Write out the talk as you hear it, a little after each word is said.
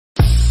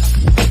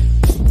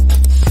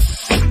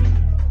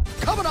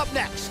Up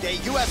next, a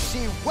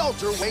UFC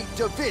welterweight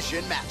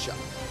division matchup.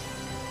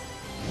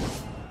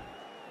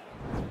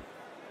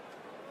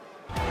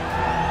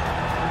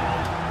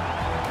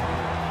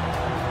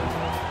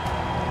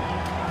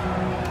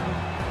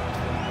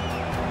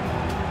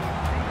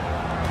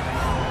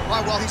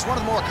 Well, he's one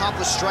of the more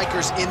accomplished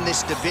strikers in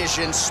this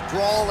division.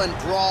 Sprawl and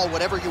brawl,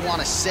 whatever you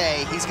want to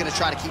say, he's going to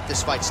try to keep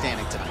this fight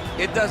standing tonight.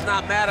 It does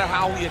not matter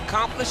how he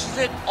accomplishes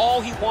it.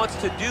 All he wants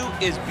to do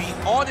is be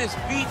on his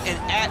feet and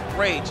at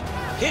range,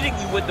 hitting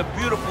you with the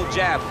beautiful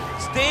jab,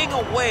 staying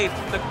away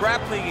from the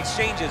grappling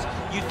exchanges.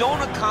 You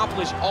don't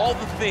accomplish all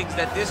the things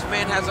that this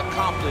man has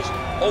accomplished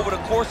over the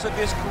course of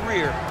his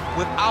career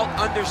without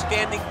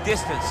understanding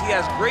distance. He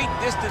has great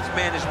distance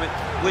management,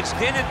 which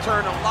then in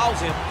turn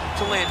allows him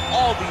to land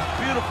all these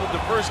beautiful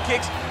diverse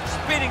kicks,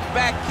 spinning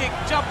back kick,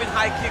 jumping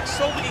high kick,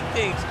 so many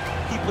things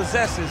he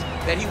possesses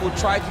that he will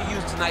try to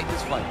use tonight in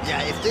this fight.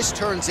 Yeah, if this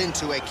turns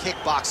into a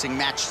kickboxing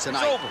match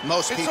tonight,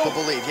 most people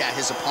believe, yeah,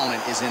 his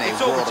opponent is in a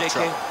world of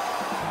trouble.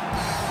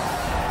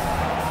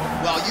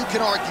 Well, you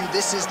can argue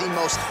this is the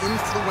most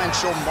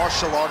influential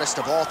martial artist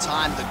of all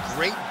time, the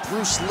great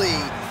Bruce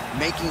Lee,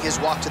 making his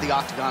walk to the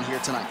octagon here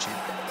tonight, Chief.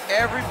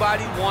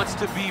 Everybody wants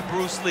to be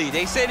Bruce Lee.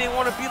 They say they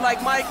want to be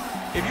like Mike.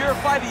 If you're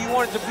a fighter, you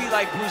want it to be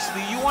like Bruce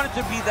Lee. You want it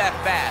to be that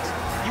fast.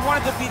 You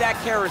want it to be that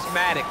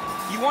charismatic.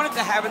 You want it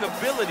to have an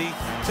ability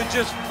to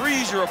just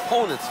freeze your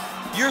opponents.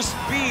 Your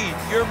speed,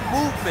 your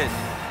movement,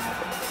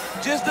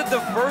 just the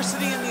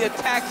diversity in the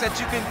attacks that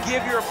you can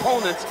give your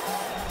opponents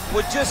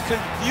would just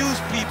confuse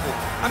people.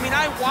 I mean,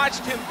 I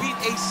watched him beat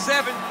a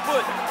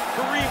 7-foot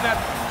Kareem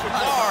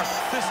Abdul-Jabbar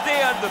to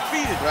stay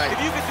undefeated. Right.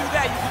 If you can do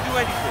that, you can do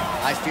anything.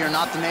 I fear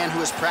not the man who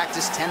has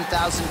practiced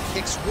 10,000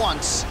 kicks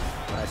once,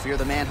 but I fear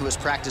the man who has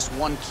practiced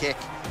one kick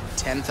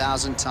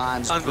 10,000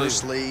 times.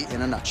 Bruce Lee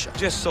in a nutshell.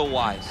 Just so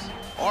wise.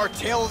 Our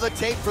tale of the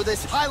tape for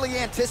this highly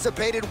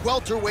anticipated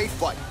welterweight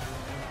fight.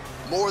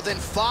 More than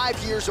 5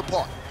 years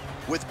apart,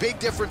 with big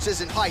differences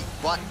in height,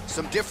 but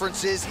some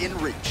differences in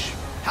reach.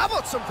 How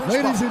about some Bruce?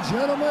 Ladies and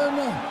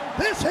gentlemen,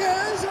 this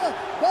is the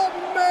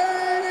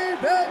main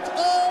event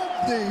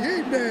of the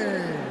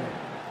evening.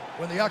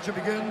 When the action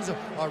begins,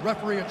 our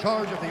referee in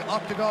charge of the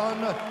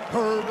octagon,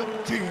 Herb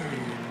Dean.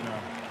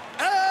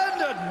 And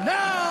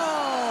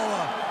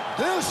now,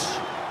 this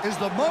is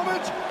the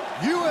moment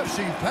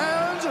UFC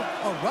fans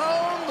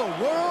around the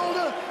world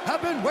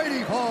have been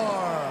waiting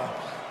for.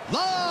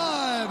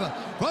 Live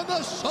from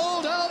the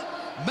sold-out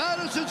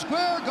Madison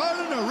Square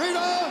Garden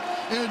Arena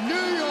in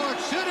New York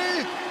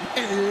City,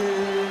 it's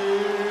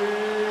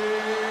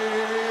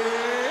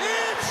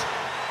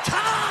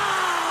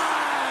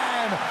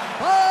time!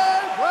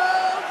 5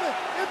 rounds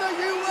in the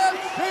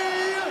UFC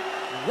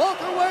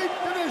welterweight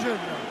division.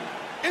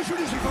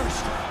 Introducing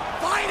first,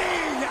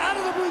 fighting out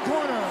of the blue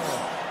corner.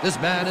 This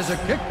man is a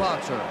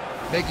kickboxer,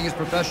 making his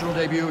professional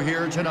debut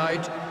here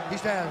tonight. He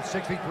stands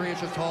 6 feet 3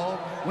 inches tall,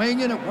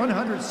 weighing in at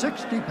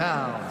 160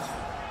 pounds.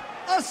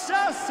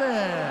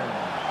 Assassin!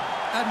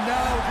 And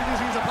now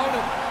introducing his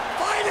opponent,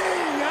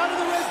 fighting out of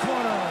the red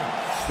corner.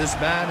 This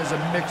man is a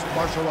mixed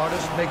martial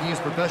artist, making his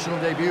professional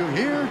debut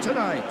here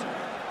tonight.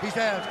 He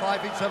stands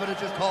 5 feet 7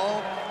 inches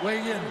tall,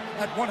 weighing in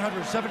at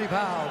 170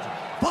 pounds.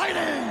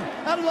 Fighting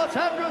out of Los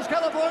Angeles,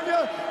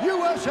 California,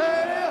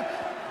 USA,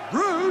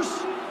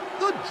 Bruce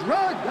the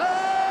Dragon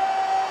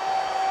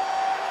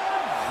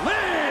Lee!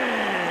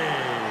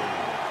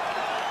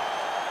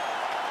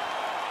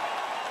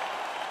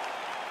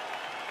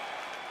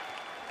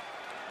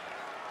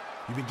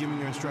 You've been given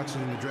your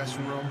instructions in the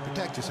dressing room.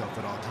 Protect yourself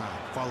at all times.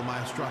 Follow my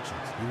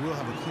instructions. You will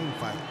have a clean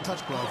fight.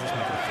 Touch gloves, just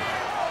make it fit.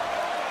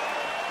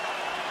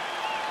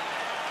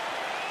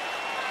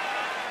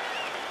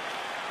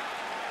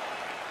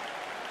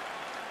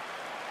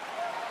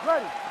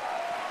 Ready.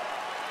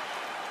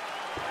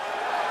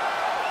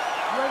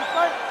 You ready to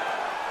fight?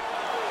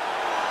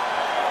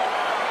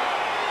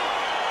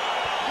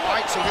 All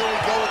right, so here we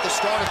go with the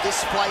start of this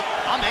fight.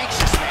 I'm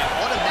anxious, man.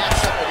 What a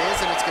matchup it is,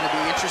 and it's going to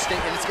be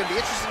interesting. And it's going to be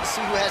interesting to see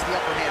who has the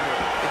upper hand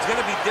here. It's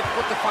going to be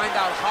difficult to find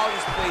out how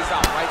this plays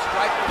out, right?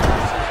 Striker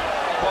versus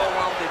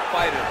well-rounded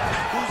fighter.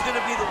 Who's going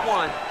to be the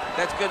one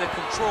that's going to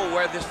control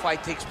where this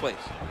fight takes place?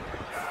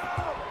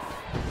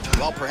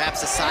 Well,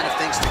 perhaps a sign of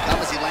things to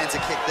come as he lands a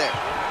kick there.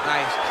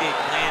 Nice kick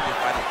landed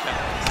by the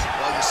Chinese.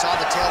 Well, you saw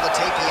the tail of the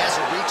tape. He has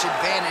a reach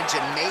advantage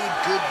and made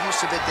good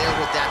use of it there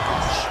with that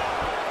punch.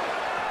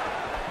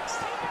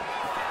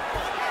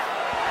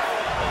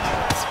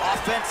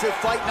 Offensive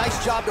fight.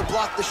 Nice job to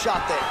block the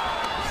shot there.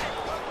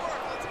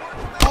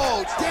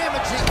 Oh,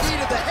 damaging knee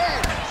to the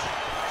head.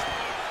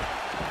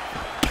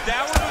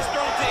 That one was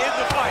thrown to end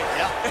the fight.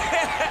 Yep.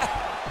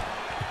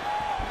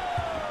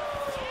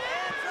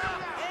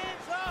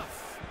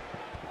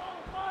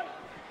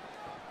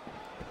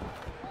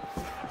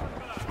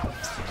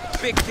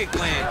 Big kick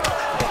land.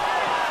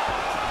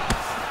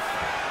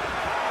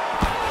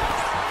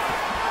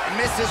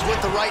 Misses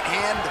with the right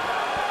hand.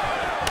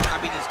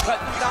 I mean, he's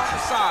cutting down the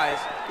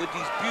size with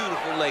these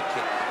beautiful leg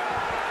kicks.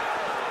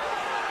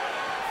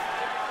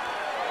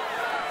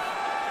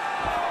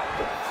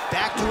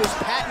 Back to his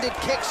patented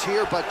kicks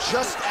here, but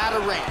just out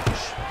of range.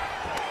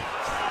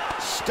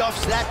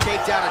 Stuffs that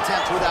takedown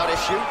attempt without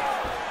issue.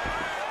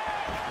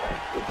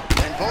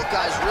 And both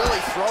guys really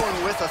throwing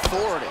with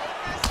authority.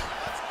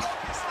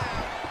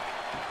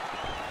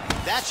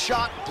 That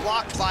shot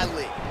blocked by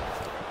Lee.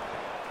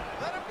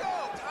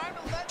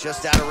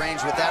 Just out of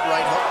range with that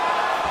right hook.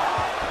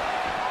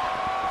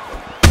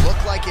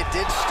 Looked like it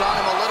did stun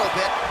him a little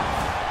bit.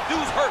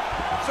 Dude's hurt.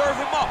 Serve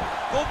him up.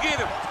 Go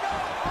get him.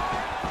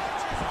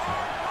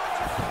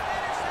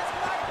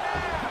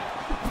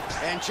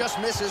 And just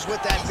misses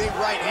with that big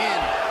right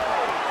hand.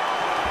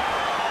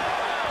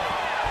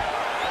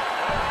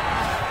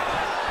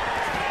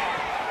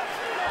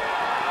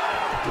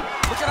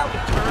 Look at how he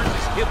turns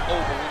his hip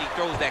over when he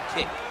throws that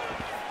kick.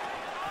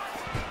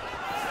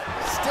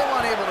 Still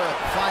unable to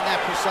find that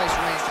precise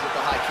range with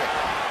the high kick.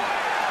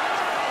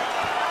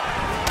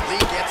 Lee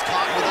gets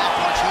caught with that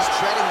punch. He's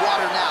treading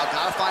water now.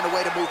 Gotta find a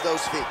way to move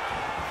those feet.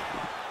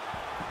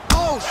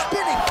 Oh,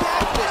 spinning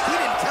back fist. He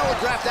didn't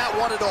telegraph that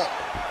one at all.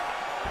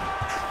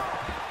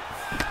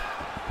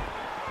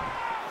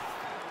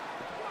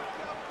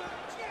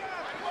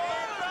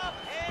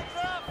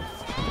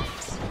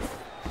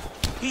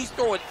 He's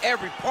throwing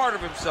every part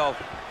of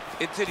himself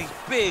into these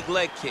big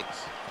leg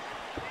kicks.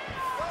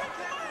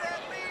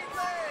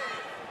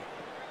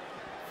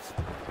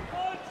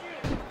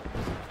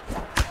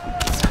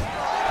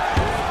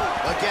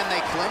 Again,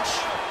 they clinch.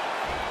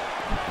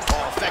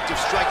 Oh, effective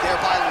strike there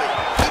by Lee.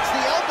 Keeps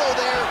the elbow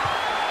there.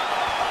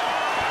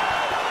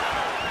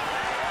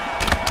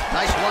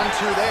 Nice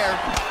 1-2 there.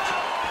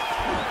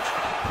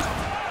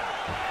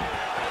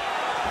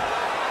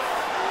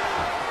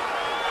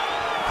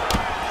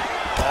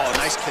 Oh,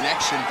 nice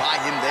connection by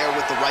him there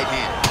with the right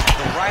hand.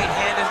 The right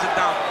hand is the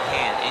dominant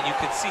hand, and you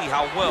can see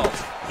how well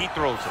he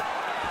throws it.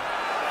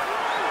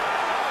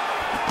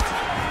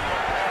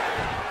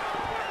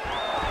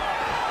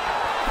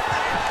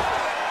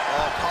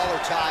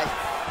 Tie.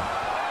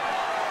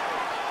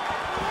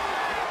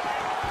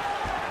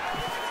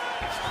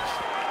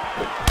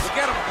 Look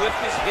at him whip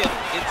his hip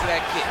into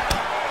that kick.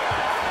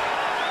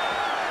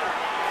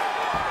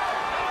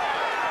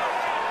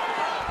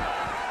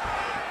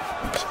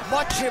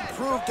 Much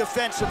improved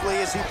defensively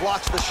as he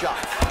blocks the shot.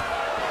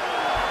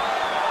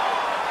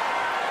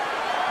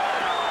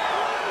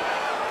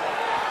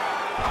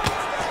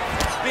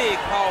 Big,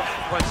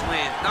 powerful punch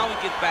lands. Now he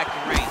gets back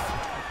in range.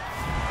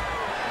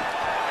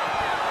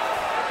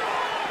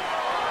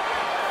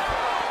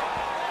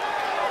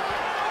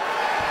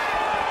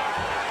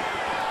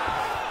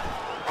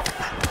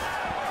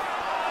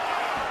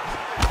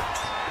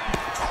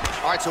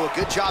 All right, so a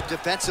good job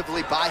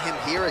defensively by him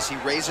here as he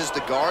raises the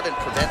guard and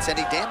prevents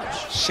any damage.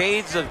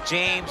 Shades of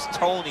James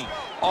Toney.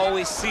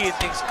 Always seeing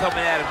things coming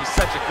at him. He's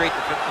such a great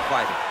defensive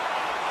fighter.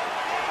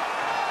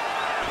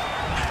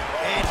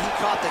 And he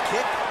caught the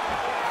kick.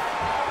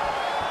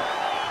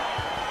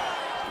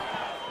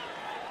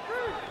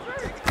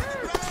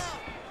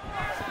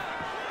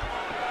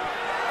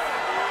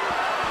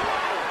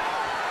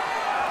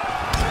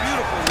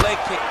 Beautiful leg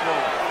kick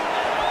throw.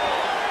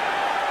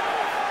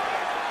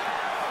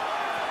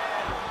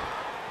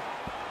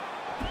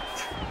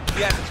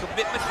 He has a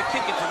commitment to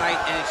kicking tonight,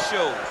 and it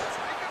shows.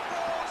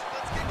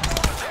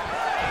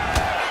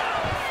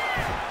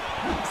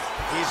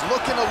 He's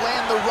looking to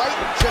land the right,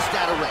 just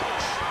out of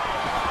range.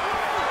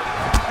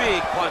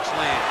 Big punch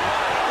land.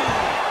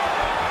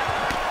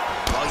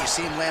 Well, you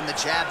see him land the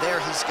jab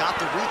there. He's got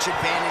the reach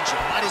advantage.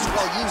 You might as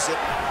well use it.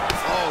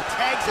 Oh,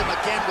 tags him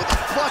again with a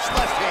flush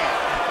left hand.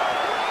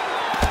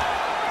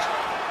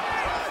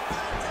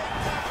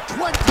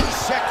 20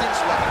 seconds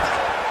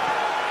left.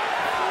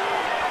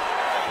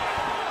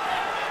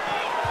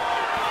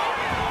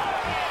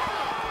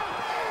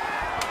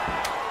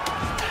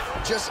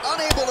 Just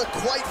unable to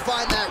quite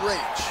find that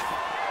range.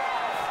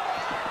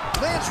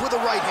 Lands with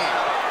the right hand.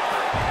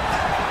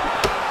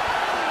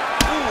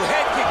 Ooh,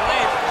 head kick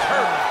lands. He's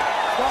hurt.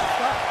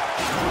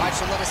 All right,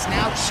 so let us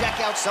now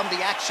check out some of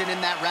the action in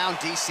that round,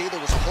 DC.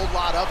 There was a whole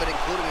lot of it,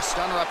 including a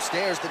stunner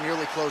upstairs that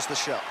nearly closed the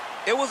show.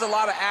 It was a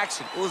lot of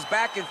action. It was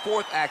back and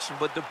forth action,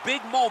 but the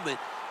big moment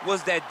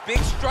was that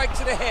big strike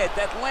to the head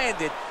that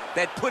landed,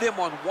 that put him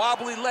on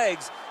wobbly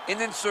legs,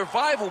 and in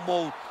survival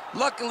mode,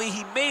 luckily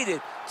he made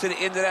it to the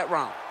end of that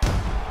round.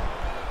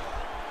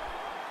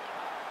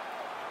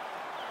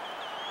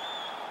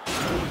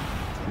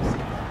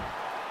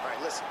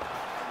 Listen, I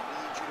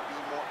need you to be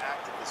more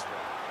active this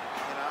round.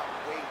 You cannot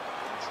wait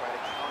and try to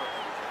counter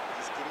everything.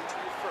 He's getting to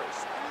you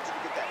first. I need you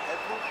to get that head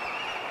move.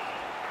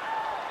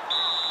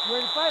 You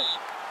ready to fight?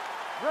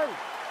 Ready.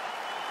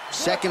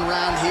 Second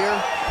round here.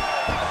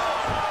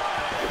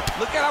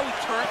 Look at how he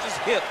turns his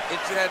hip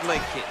into that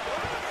leg kick.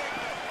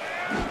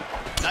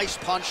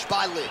 Nice punch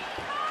by Lee.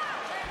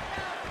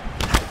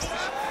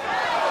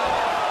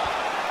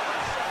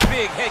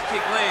 Big head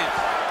kick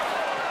lands.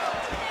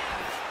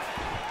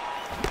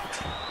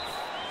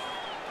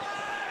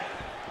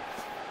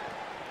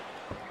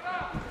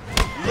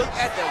 Look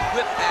at the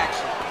whip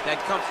action that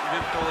comes from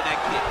him throwing that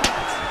kick.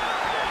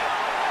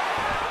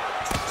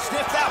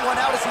 Sniff that one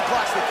out as he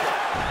blocks the kick.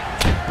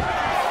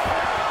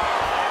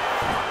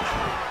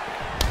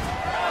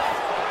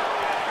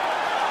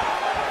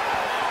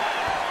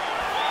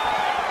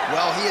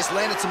 He's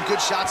landed some good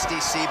shots,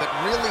 DC, but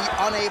really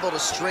unable to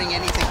string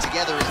anything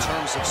together in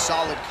terms of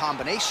solid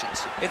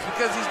combinations. It's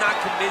because he's not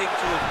committing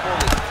to his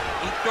bullet.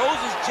 He throws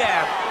his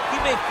jab.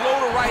 He may throw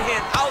the right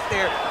hand out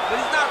there,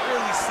 but he's not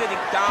really sitting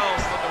down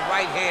on the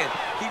right hand.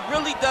 He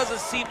really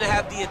doesn't seem to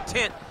have the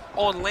intent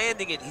on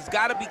landing it. He's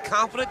got to be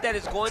confident that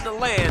it's going to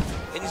land,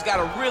 and he's got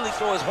to really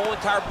throw his whole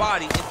entire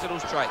body into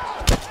those strikes.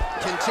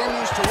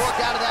 Continues to work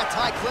out of that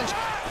tie clinch.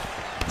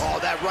 Oh,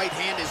 that right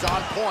hand is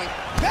on point.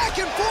 Back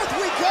and forth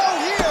we go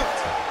here.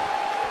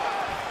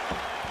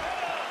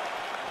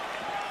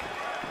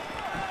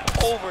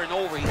 Over and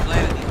over, he's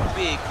landing these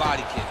big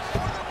body kicks.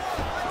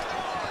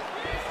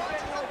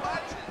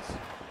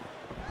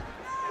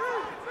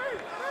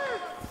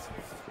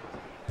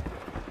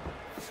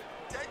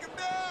 Take him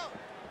down.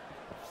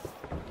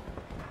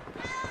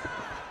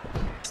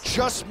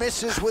 Just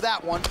misses with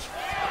that one.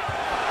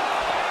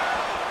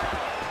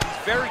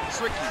 He's very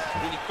tricky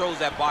when he throws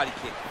that body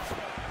kick.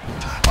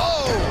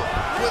 Oh,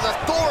 with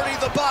authority,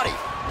 the body.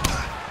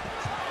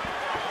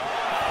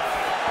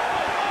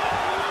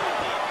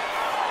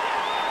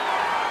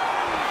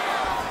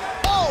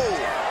 Oh!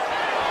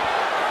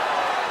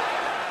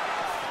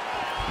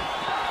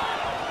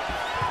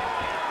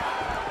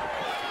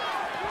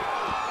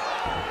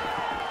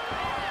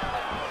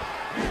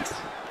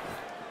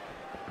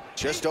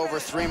 Just over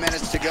 3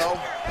 minutes to go.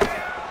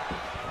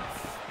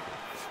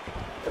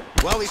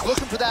 Well, he's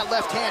looking for that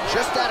left hand,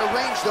 just out of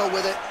range, though,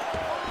 with it.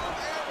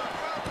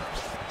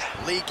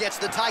 Lee gets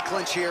the tie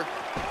clinch here.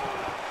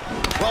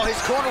 Well, his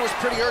corner was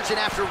pretty urgent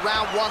after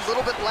round one. A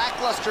little bit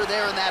lackluster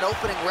there in that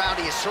opening round.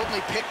 He has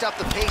certainly picked up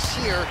the pace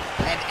here,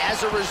 and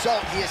as a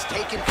result, he has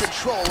taken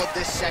control of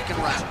this second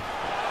round.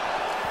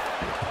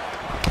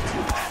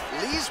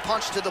 Lee's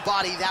punch to the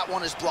body, that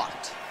one is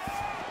blocked.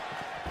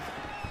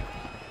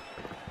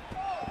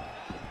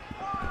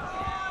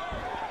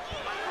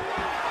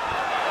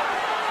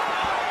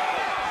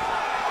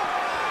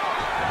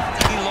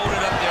 He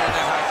loaded up there on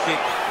that high kick.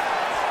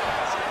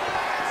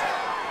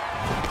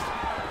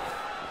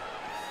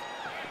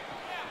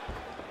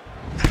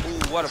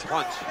 What a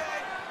punch.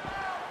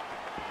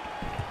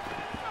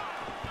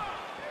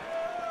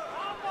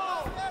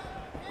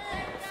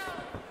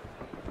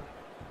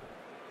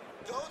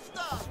 Don't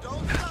stop,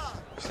 don't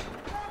stop.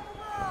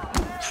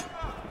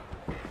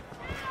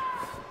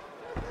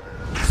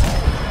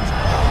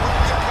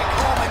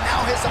 And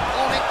now his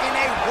opponent in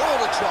a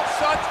world of trouble.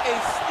 Such a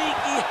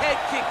sneaky head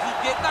kick. He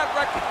did not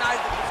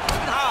recognize it was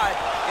coming high,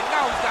 and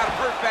now he's got him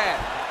hurt bad.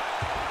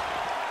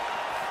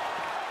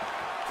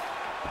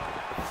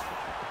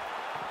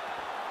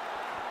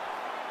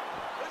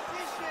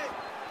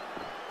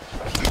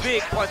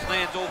 Big punch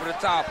lands over the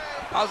top.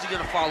 How's he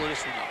gonna follow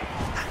this one up?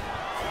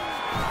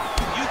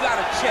 You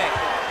gotta check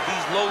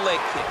these low leg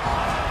kicks.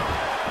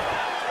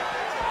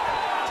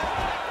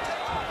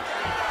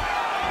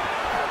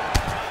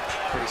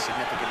 Pretty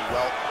significant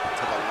welt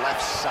to the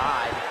left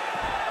side.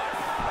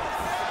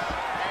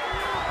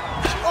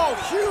 Oh,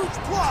 huge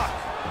block!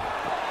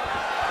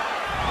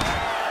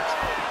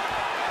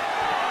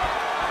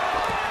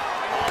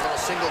 Oh, a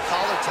little single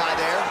collar tie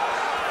there.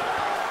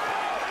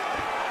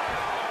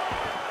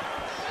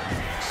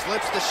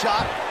 Slips the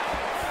shot.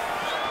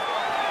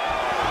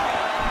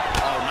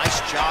 Oh, nice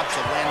job to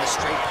land the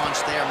straight punch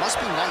there. Must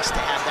be nice to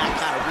have that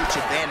kind of reach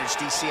advantage,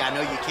 DC. I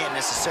know you can't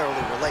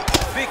necessarily relate.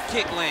 Big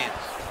kick lands.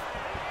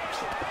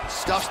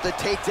 Stuffs the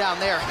takedown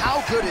there.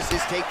 How good is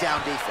his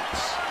takedown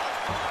defense?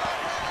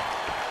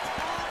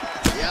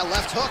 Yeah,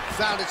 left hook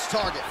found its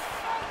target.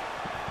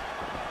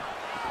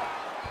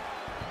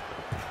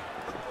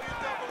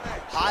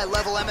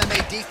 High-level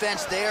MMA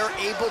defense there,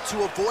 able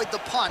to avoid the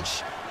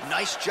punch.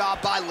 Nice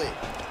job by Lee.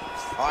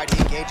 All right,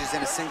 he engages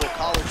in a single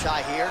collar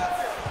tie here.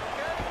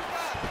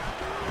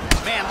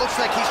 Man, looks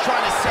like he's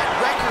trying to set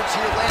records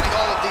here, landing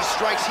all of these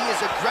strikes. He is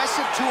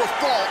aggressive to a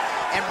fault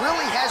and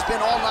really has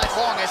been all night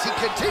long as he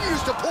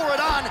continues to pour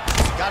it on.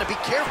 Got to be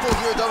careful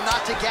here, though,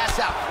 not to gas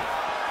out.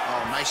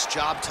 Oh, nice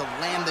job to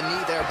land the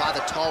knee there by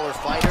the taller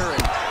fighter.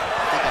 And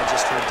I think I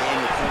just heard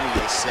Daniel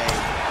Cormier say,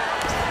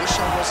 wish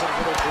I was a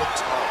little bit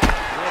taller.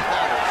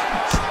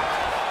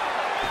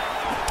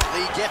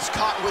 Lee gets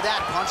caught with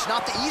that punch.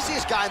 Not the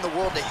easiest guy in the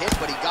world to hit,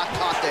 but he got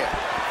caught there.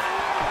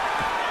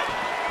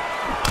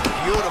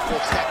 Beautiful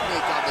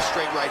technique on the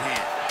straight right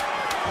hand.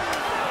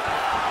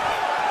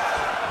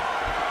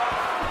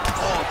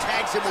 Oh,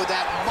 tags him with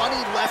that money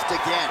left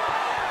again.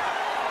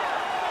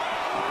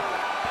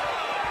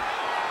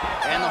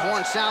 And the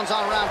horn sounds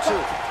on round two.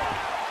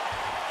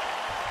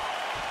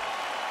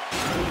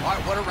 All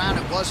right, what a round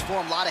it was for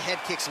him. A lot of head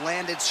kicks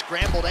landed,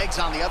 scrambled eggs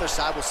on the other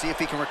side. We'll see if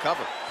he can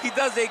recover. He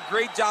does a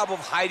great job of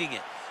hiding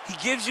it. He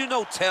gives you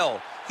no tell.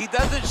 He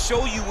doesn't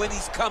show you when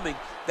he's coming.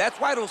 That's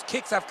why those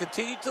kicks have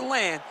continued to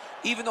land,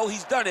 even though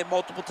he's done it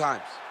multiple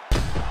times.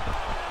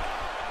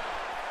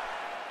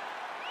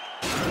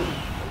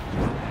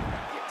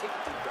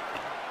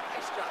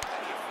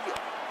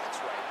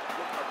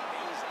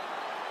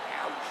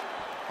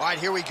 All right,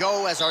 here we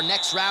go as our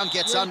next round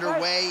gets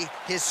underway.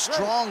 His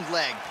strong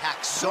leg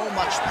packs so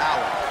much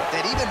power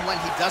that even when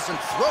he doesn't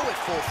throw it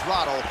full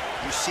throttle,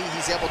 you see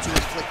he's able to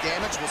inflict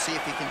damage. We'll see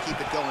if he can keep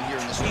it going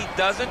here in this round. He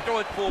doesn't throw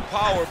it full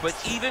power, but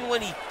even when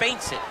he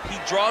feints it, he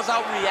draws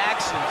out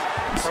reactions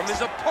from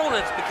his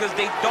opponents because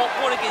they don't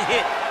want to get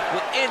hit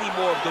with any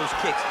more of those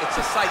kicks. It's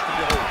a sight to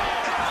behold.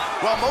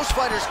 Well, most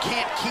fighters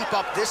can't keep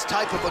up this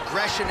type of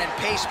aggression and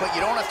pace, but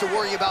you don't have to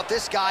worry about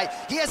this guy.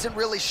 He hasn't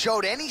really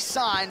showed any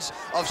signs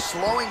of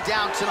slowing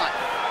down tonight.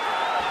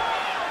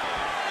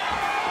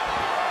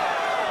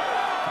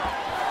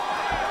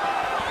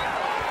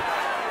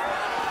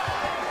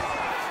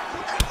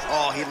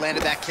 Oh, he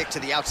landed that kick to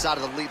the outside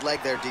of the lead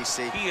leg there,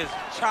 DC. He is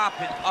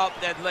chopping up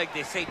that leg.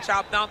 They say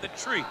chop down the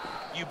tree.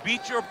 You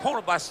beat your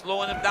opponent by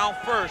slowing him down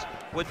first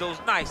with those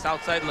nice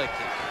outside leg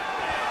kicks.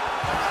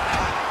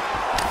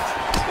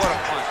 What a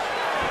punch.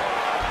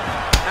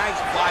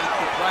 Nice body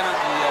kick right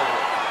under the elbow.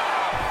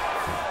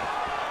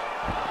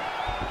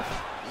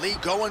 Lee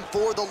going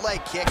for the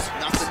leg kicks.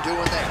 Nothing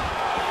doing there.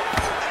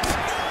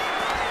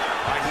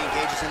 All right, he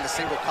engages in the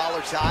single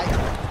collar tie.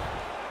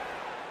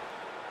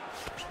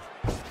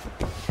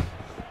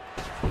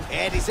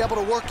 And he's able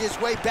to work his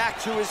way back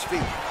to his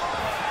feet.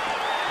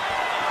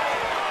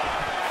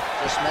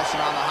 Just messing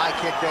on the high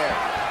kick there.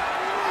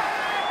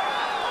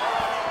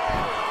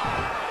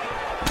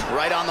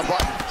 Right on the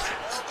button.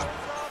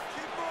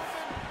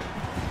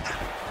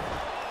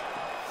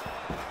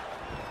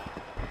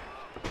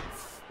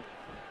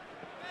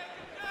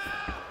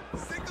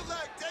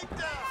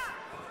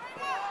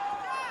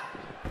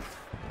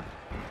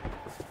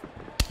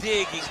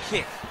 Digging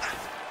kick.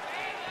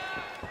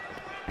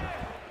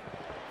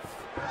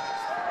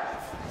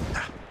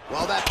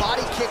 Well, that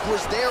body kick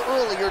was there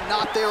earlier,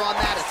 not there on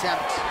that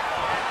attempt.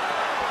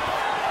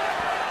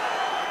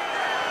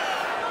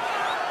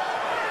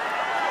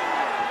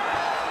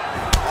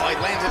 Oh, he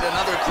landed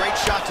another great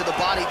shot to the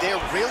body there,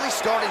 really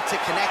starting to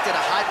connect at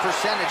a high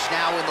percentage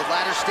now in the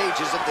latter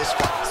stages of this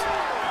fight.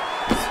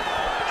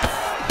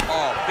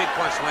 Oh, big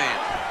punch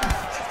lands.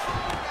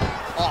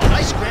 Oh,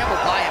 nice scramble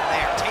by him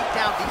there.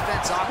 Takedown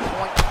defense on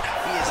point.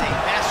 He is a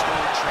master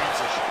in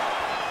transition.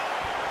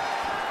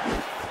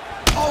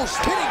 Oh,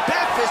 spinning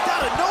back fist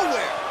out of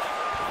nowhere.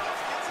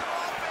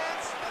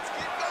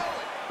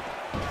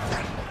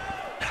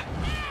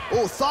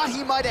 Oh, thought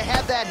he might have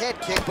had that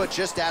head kick, but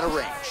just out of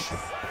range.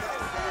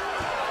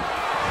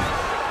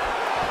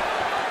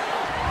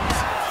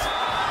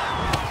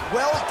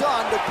 Well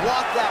done to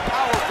block that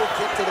powerful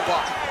kick to the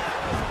body.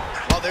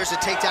 Well, there's a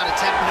takedown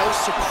attempt. No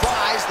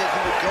surprise that he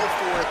would go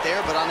for it there,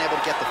 but unable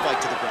to get the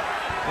fight to the ground.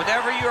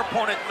 Whenever your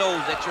opponent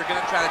knows that you're going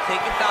to try to take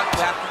him down,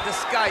 you have to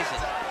disguise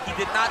it. He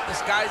did not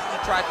disguise it. He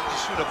tried to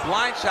just shoot a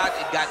blind shot.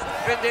 It got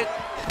defended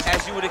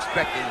as you would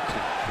expect it to.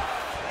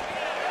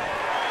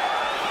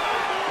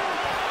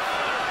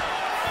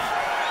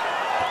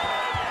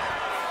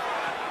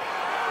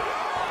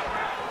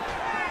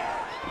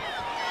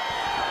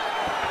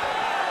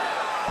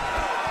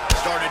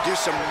 Starting to do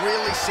some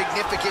really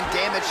significant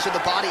damage to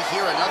the body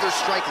here. Another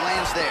strike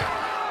lands there.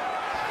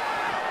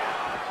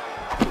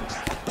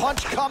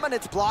 Punch coming,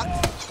 it's blocked.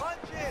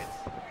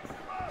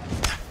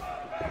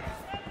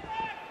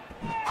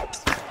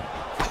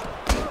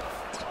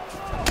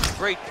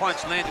 Great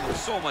punch landing with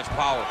so much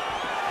power.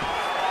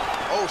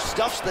 Oh,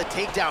 stuffs the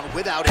takedown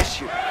without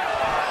issue.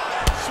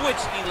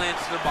 Switch knee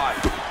lands to the body.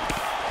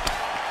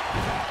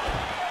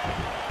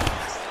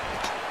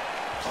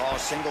 Oh,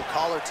 single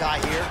collar tie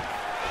here.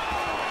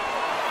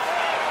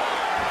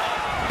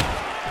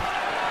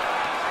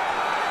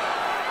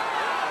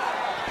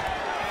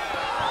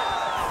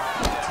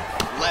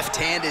 Left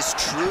hand is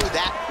true.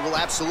 That will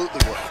absolutely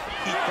work.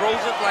 He throws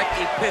it like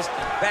a piston,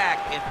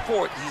 back and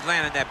forth. He's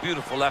landing that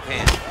beautiful left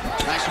hand.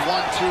 Nice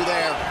 1-2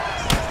 there.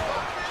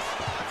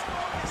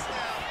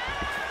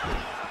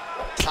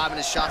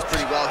 Timing his shots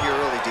pretty well here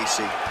early,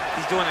 DC.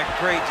 He's doing a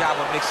great job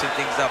of mixing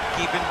things up,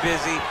 keeping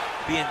busy,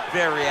 being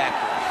very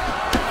active.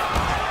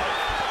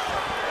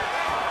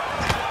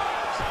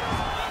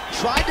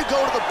 Tried to go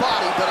to the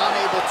body, but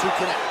unable to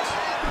connect.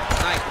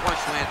 Nice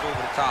punch lands over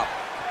the top.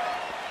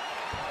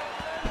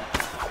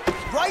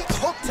 Right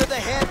hook to the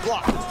head,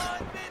 blocked.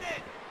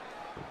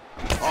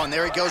 Oh, and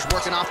there he goes,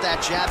 working off that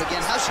jab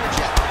again. How's your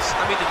jab?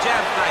 I mean, the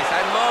jab's nice.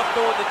 I love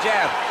throwing the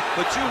jab,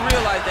 but you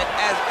realize that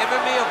as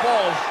MMA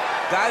evolves,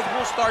 guys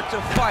will start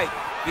to fight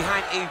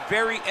behind a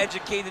very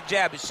educated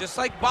jab. It's just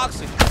like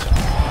boxing. You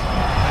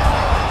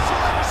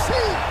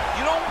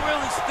don't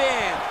really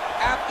stand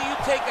after you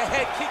take a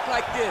head kick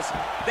like this.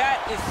 That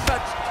is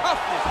such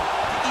toughness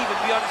to even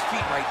be on his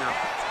feet right now.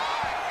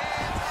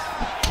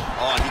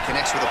 Oh, and he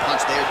connects with a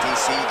punch there,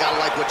 DC. You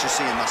gotta like what you're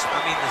seeing thus far.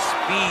 I mean, the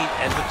speed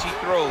at which he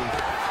throws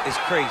is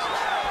crazy.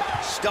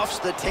 Stuffs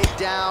the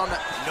takedown,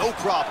 no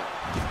problem.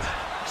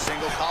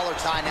 Single collar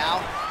tie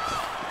now.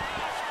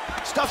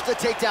 Stuffs the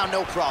takedown,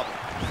 no problem.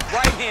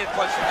 Right hand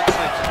punch from the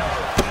clinch.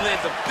 He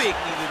lands a big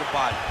knee to the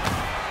body.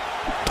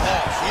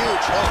 Oh,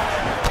 huge hook.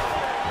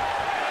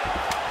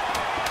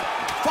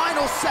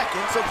 Final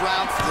seconds of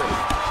round 3.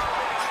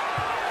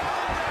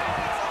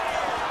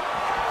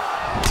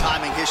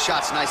 his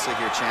shots nicely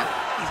here, champ.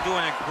 He's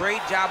doing a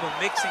great job of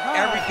mixing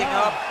everything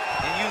up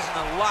and using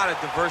a lot of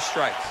diverse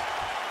strikes.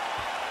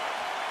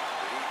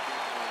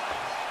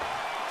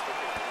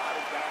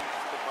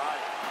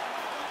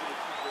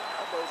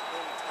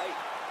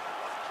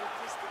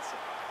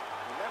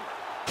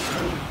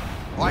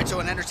 All right, so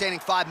an entertaining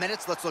 5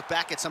 minutes. Let's look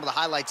back at some of the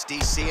highlights,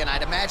 DC, and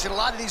I'd imagine a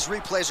lot of these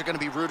replays are going to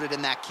be rooted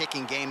in that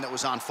kicking game that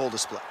was on full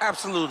display.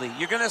 Absolutely.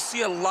 You're going to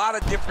see a lot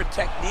of different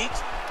techniques,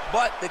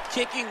 but the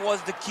kicking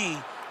was the key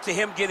to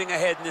him getting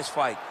ahead in this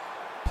fight.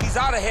 He's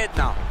out ahead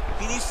now.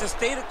 He needs to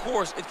stay the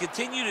course and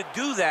continue to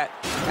do that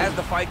as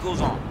the fight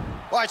goes on.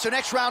 All right, so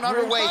next round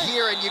underway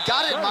here, and you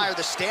got to admire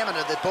the stamina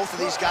that both of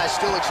these guys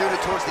still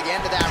exuded towards the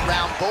end of that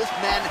round. Both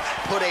men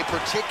put a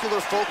particular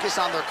focus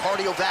on their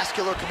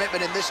cardiovascular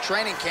commitment in this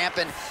training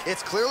camp, and it's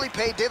clearly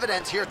paid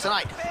dividends here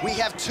tonight. We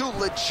have two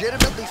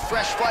legitimately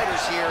fresh fighters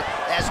here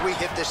as we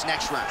hit this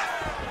next round.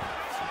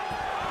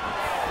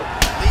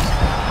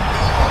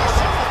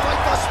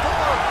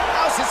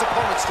 How's his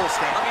opponent still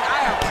standing? I mean,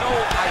 I have no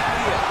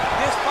idea.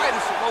 This fight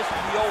is supposed to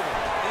be over,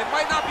 and it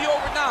might not be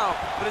over now,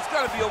 but it's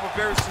going to be over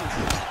very soon.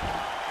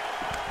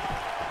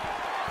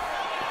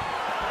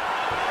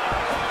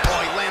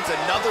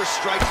 Another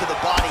strike to the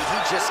body. He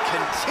just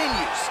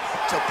continues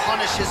to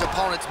punish his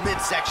opponent's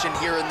midsection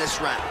here in this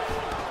round.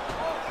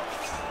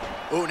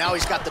 Oh, now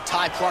he's got the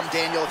tie plum,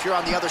 Daniel. If you're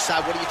on the other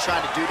side, what are you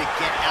trying to do to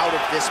get out of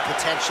this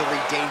potentially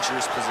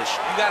dangerous position?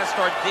 You got to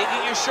start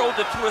digging your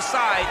shoulder to a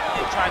side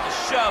and trying to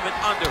shove an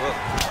underhook.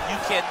 You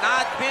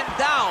cannot bend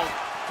down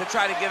to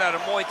try to get out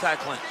of Muay Thai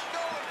clinch.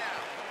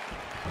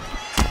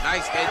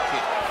 Nice head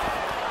kick.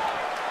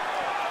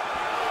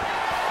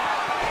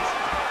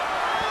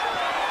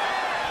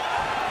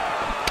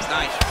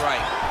 Nice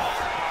strike.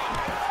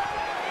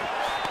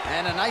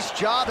 And a nice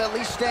job at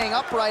least staying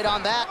upright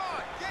on that.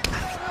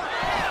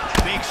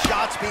 Big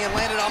shots being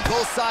landed on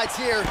both sides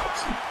here.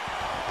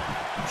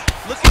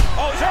 Look,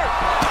 oh, he's hurt.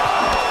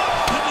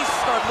 He needs to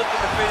start looking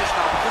to finish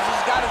now because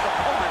he's got his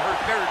opponent hurt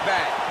very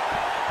bad.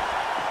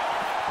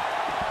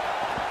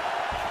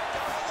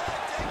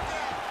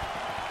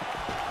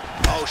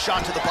 Oh,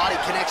 shot to the body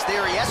connects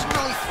there. He hasn't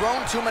really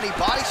thrown too many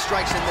body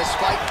strikes in this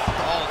fight.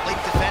 Oh,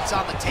 late defense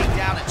on the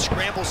takedown and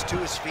scrambles to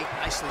his feet.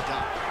 Nicely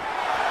done.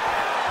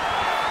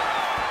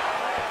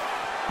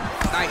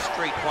 Nice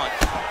straight punch.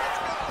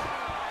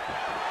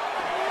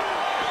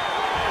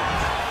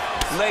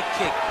 Leg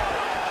kick.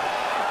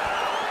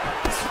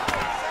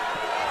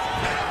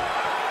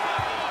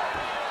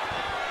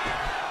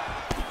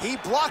 He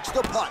blocks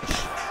the punch.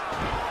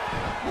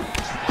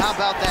 How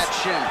about that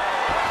shin?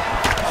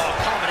 Oh,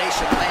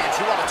 combination lands.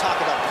 You want to talk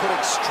about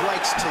putting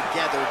strikes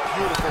together.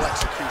 Beautiful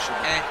execution.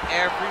 And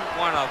every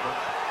one of them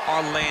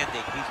are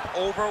landing. He's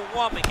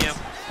overwhelming him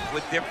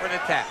with different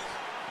attacks.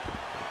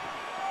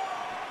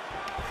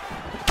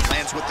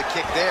 Lands with the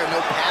kick there.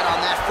 No pad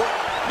on that foot.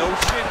 No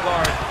shin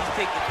guard.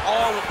 He's taking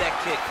all of that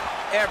kick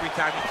every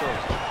time he throws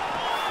it.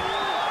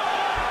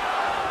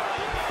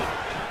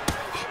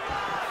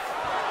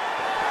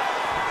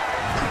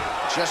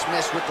 Just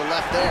missed with the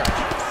left there.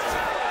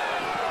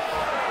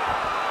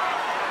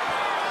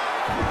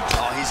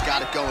 Oh, he's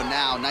got it going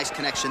now. Nice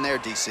connection there,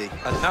 DC.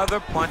 Another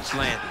punch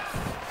landed.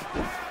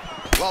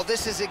 Well,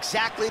 this is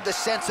exactly the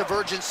sense of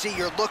urgency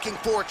you're looking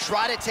for.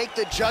 Try to take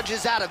the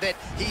judges out of it.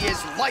 He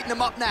is lighting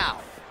them up now.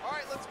 All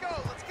right, let's go.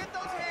 Let's get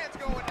those hands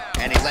going now.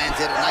 And he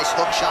landed a nice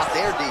hook shot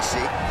there, DC.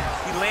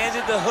 He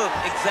landed the hook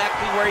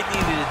exactly where he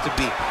needed it to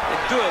be. And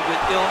do it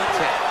with ill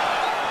intent.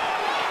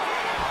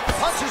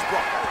 Punch is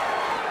blocked.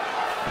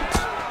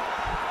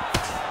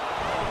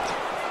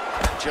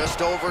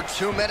 Just over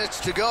 2 minutes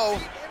to go.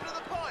 Into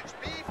the punch.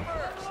 Be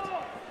first.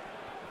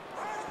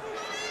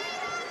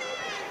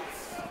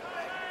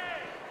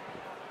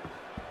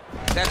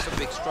 That's a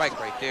big strike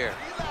right there.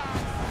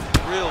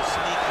 Real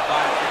sneaky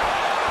body kick.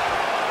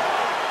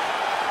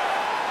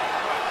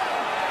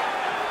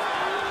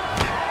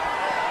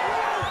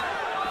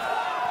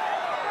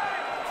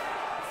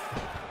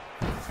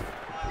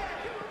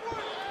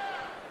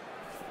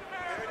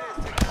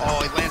 Oh,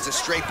 he lands a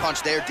straight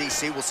punch there,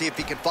 DC. We'll see if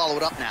he can follow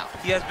it up now.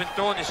 He has been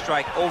throwing this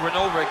strike over and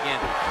over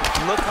again.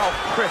 Look how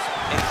crisp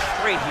and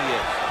straight he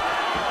is.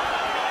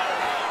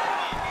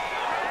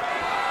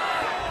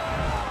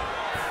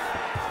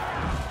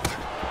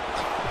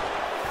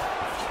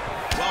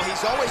 Well,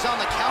 he's always on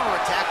the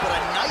counterattack, but a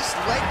nice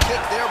leg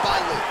kick there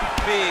by Lee.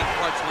 Big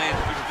punch lands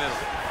through the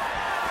middle.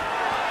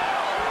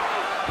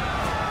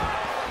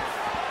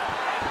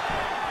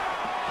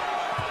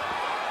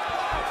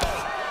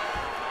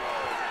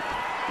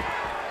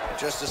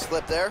 Just a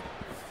slip there.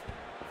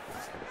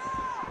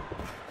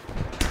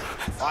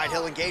 All right,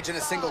 he'll engage in a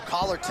single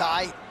collar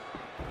tie.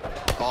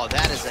 Oh,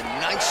 that is a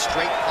nice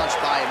straight punch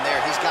by him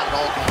there. He's got it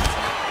all going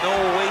tonight. No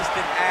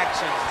wasted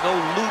actions, no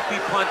loopy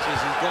punches.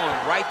 He's going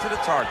right to the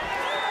target.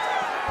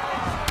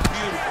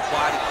 Beautiful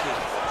body kick.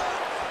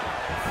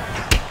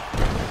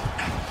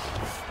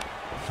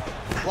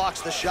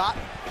 Blocks the shot.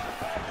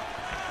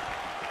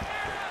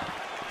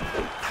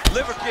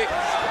 Liver kick.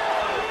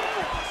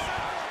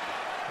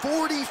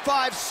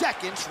 45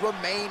 seconds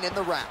remain in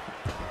the round.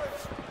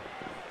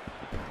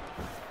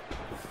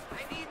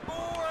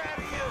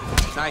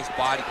 Nice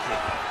body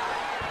kick.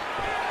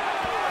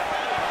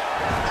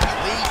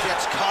 Lee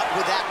gets caught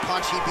with that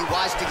punch. He'd be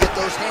wise to get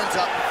those hands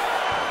up.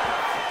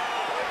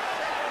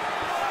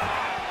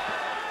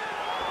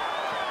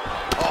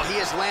 Oh,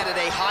 he has landed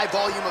a high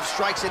volume of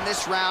strikes in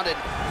this round and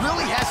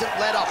really hasn't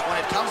let up when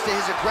it comes to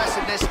his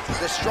aggressiveness.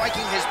 The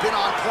striking has been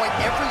on point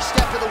every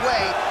step of the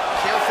way.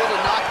 Careful to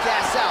not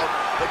gas out,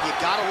 but you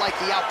gotta like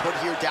the output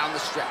here down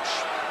the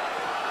stretch.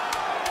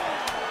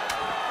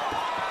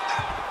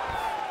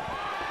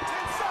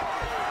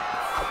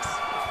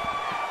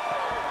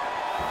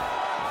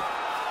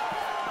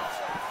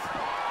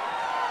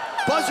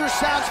 Buzzer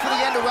sounds for the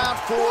end of round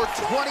 4,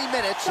 20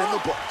 minutes in the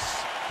books.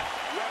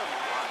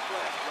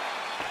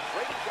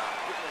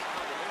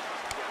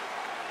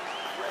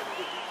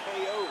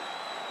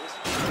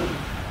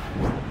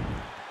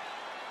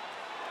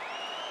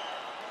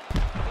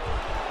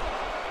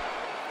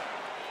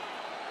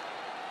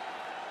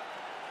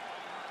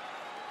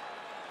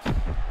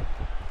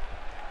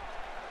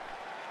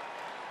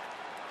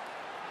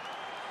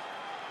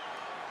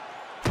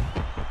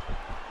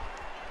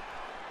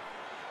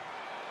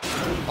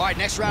 All right,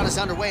 next round is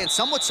underway, and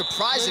somewhat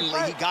surprisingly,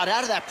 he got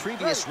out of that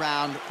previous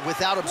round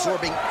without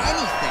absorbing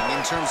anything in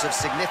terms of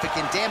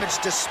significant damage,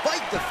 despite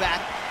the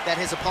fact that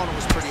his opponent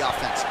was pretty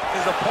offensive.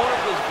 His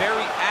opponent was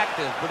very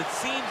active, but it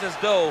seems as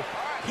though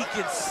he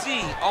can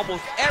see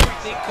almost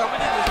everything coming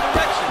in his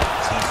direction.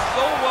 He's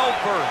so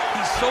well-versed,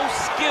 he's so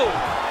skilled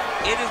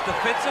in his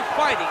defensive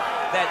fighting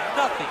that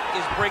nothing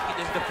is breaking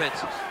his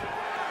defenses.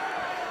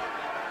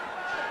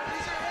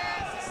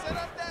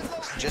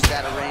 Just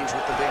out of range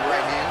with the big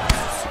right hand.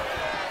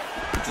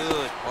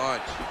 Good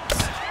punch.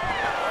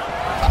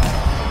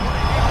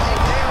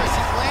 There as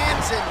he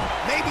lands, and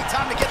maybe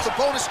time to get the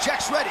bonus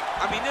checks ready.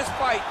 I mean, this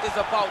fight is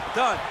about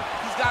done.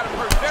 He's got him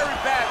hurt very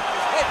bad with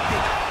his head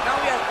kick. Now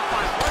he has to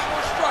find one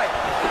more strike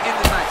to end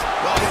the night.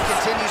 Well, he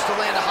continues to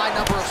land a high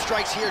number of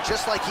strikes here,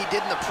 just like he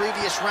did in the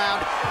previous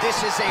round.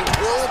 This is a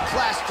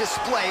world-class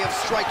display of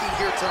striking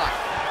here tonight.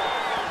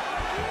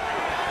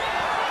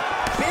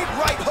 Big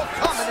right hook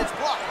coming, it's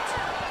blocked.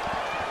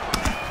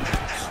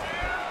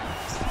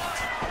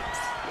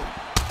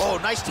 Oh,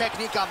 nice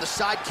technique on the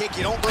side kick.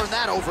 You don't learn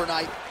that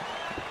overnight.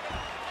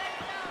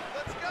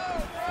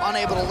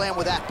 Unable to land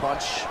with that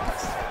punch.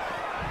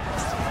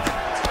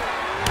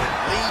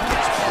 Lee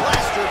gets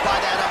plastered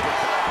by that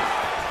uppercut.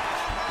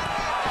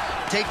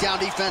 Takedown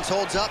defense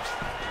holds up.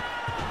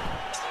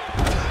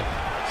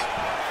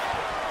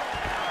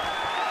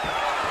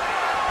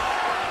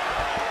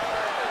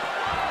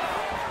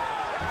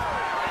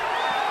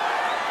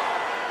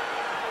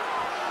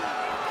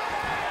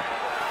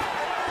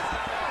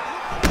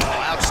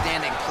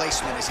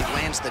 Placement as he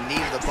lands the knee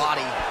to the body.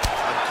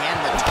 Again,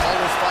 the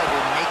taller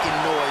fighter making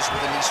noise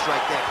with a knee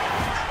strike there.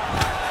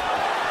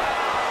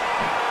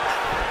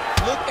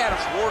 Look at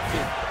him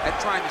working at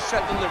trying to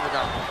shut the liver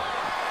down.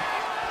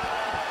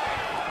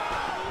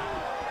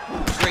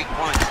 Great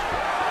punch.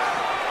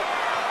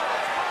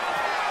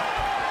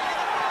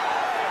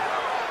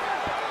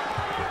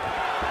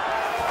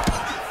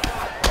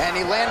 And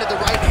he landed the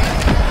right hand.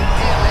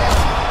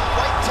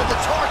 Right to the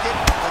target.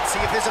 Let's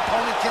see if his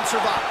opponent can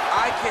survive.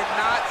 I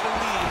cannot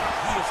believe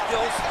he is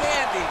still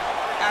standing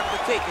after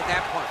taking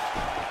that punch.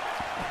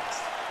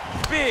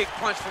 Big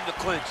punch from the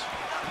clinch.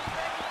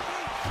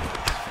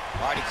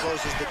 All right, he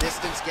closes the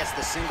distance, gets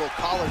the single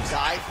collar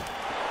tie.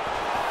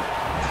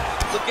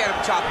 Look at him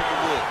chopping the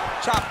wood.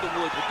 Chop the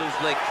wood with those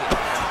leg kicks.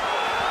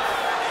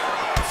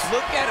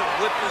 Look at him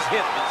whip his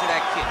hip into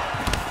that kick.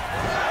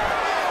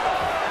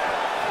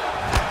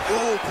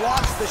 Ooh,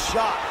 blocks the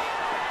shot.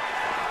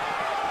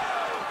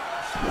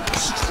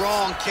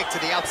 Strong kick to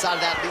the outside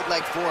of that lead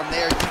leg for him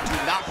there. You do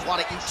not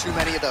want to eat too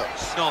many of those.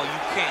 No, you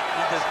can't.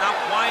 He does not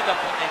wind up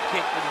on that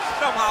kick, but he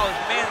somehow is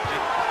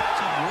managing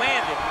to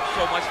land it with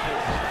so much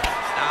force.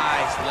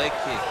 Nice leg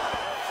kick.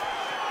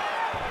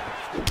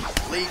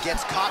 Lee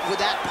gets caught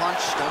with that punch.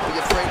 Don't be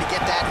afraid to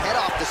get that head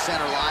off the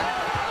center line.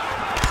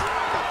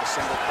 Got the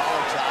single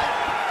collar tie.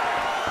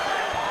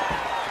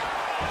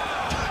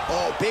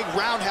 Oh, big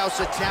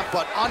roundhouse attempt,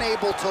 but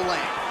unable to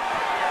land.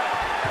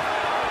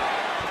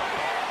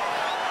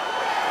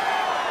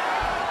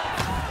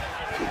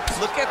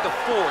 Look at the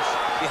force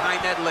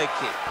behind that leg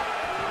kick.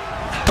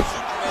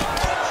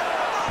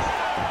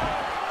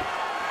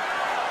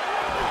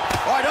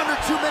 All right, under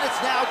 2 minutes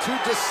now to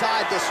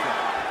decide this one.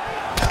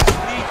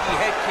 Sneaky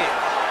head kick.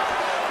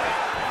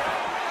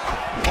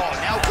 Oh,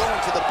 now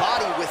going to the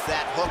body with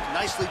that hook.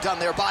 Nicely done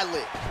there by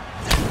Lee.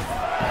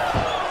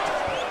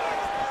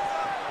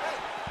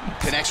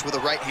 Connects with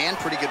a right hand.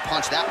 Pretty good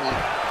punch, that one.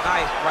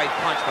 Nice right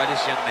punch by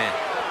this young man.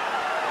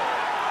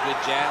 Good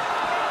jab.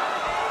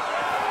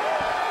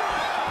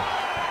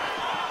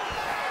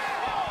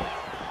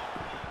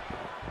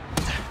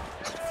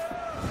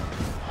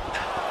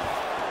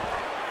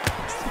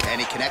 And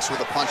he connects with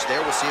a punch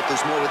there. We'll see if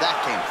there's more where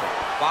that came from.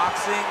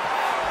 Boxing,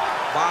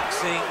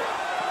 boxing,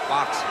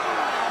 boxing.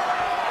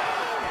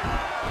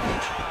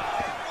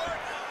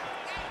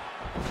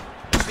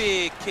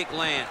 Big kick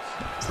lands.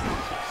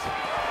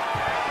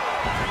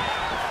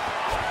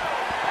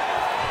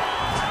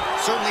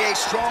 Certainly a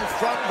strong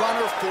front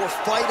runner for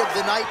fight of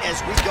the night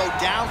as we go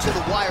down to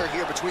the wire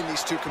here between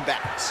these two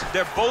combatants.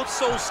 They're both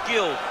so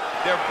skilled.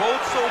 They're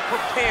both so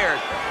prepared.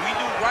 We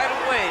knew right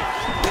away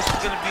this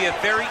was going to be a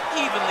very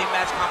evenly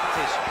matched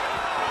competition.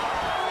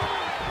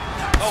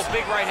 Oh,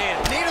 big right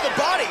hand. Knee to the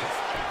body.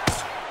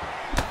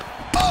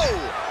 Oh!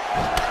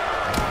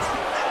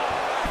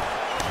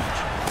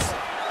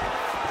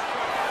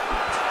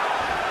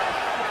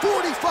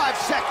 "45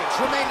 seconds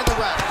remain in the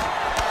round."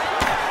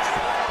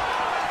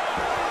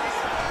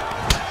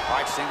 All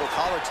right, single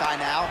collar tie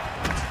now.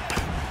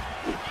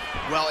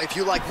 Well, if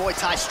you like Muay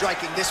Thai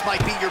striking, this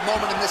might be your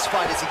moment in this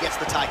fight as he gets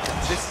the tie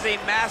catch. This is a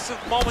massive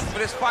moment for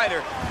this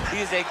fighter. He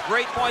is a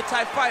great Muay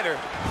Thai fighter.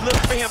 Look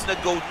for him to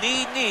go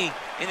knee,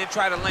 and then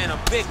try to land a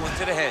big one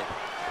to the head.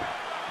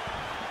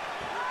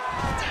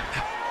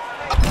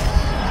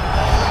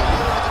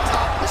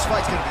 This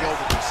fight's gonna be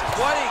over.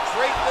 What a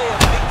great way of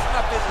mixing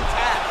up his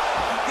attack.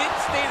 He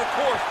didn't stay the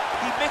course.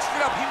 He mixed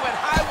it up. He went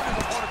high when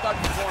his opponent thought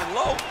he was going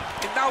low,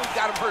 and now he's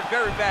got him hurt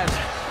very badly.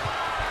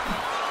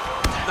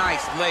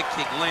 Nice leg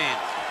kick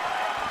lands.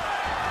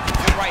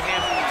 Good right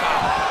hand from the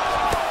top.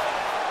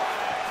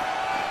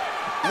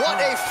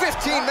 What a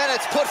 15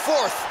 minutes put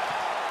forth.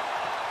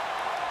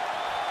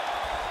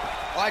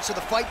 All right, so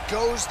the fight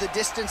goes the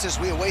distance as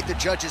we await the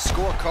judges'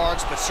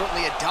 scorecards, but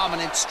certainly a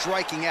dominant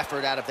striking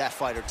effort out of that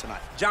fighter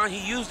tonight. John, he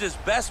used his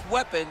best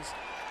weapons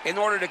in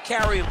order to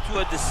carry him to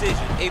a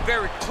decision. A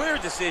very clear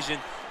decision,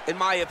 in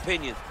my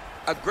opinion.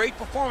 A great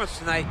performance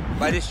tonight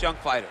by this young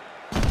fighter.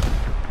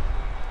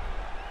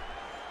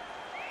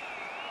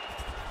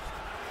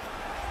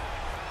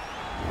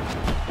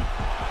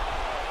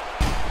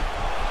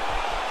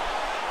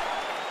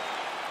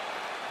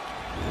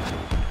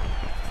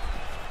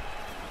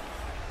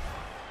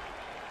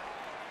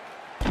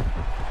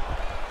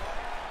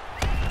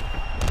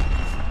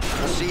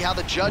 See how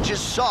the judges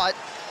saw it.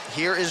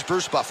 Here is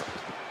Bruce Buffer.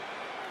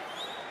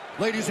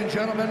 Ladies and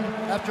gentlemen,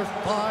 after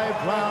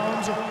 5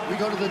 rounds, we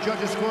go to the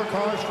judges'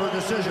 scorecards for a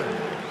decision.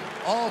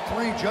 All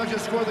 3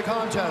 judges score the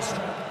contest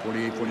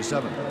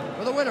 48-47.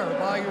 For the winner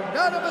by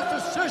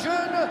unanimous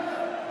decision,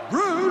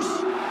 Bruce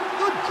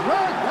the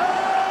Dragon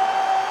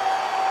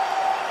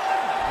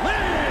Lee!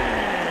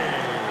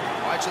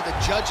 All right, so the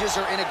judges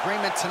are in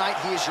agreement tonight.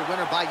 He is your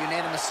winner by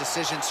unanimous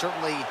decision.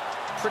 Certainly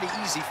pretty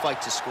easy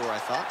fight to score, I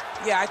thought.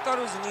 Yeah, I thought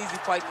it was an easy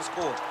fight to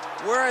score.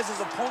 Whereas his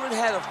opponent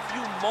had a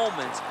few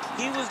moments,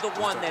 he was the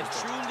one that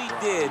truly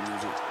did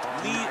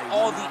lead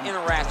all the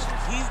interactions.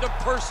 He's the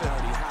person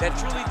that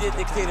truly did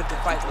dictate if the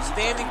fight was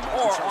standing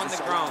or on the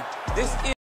ground. This is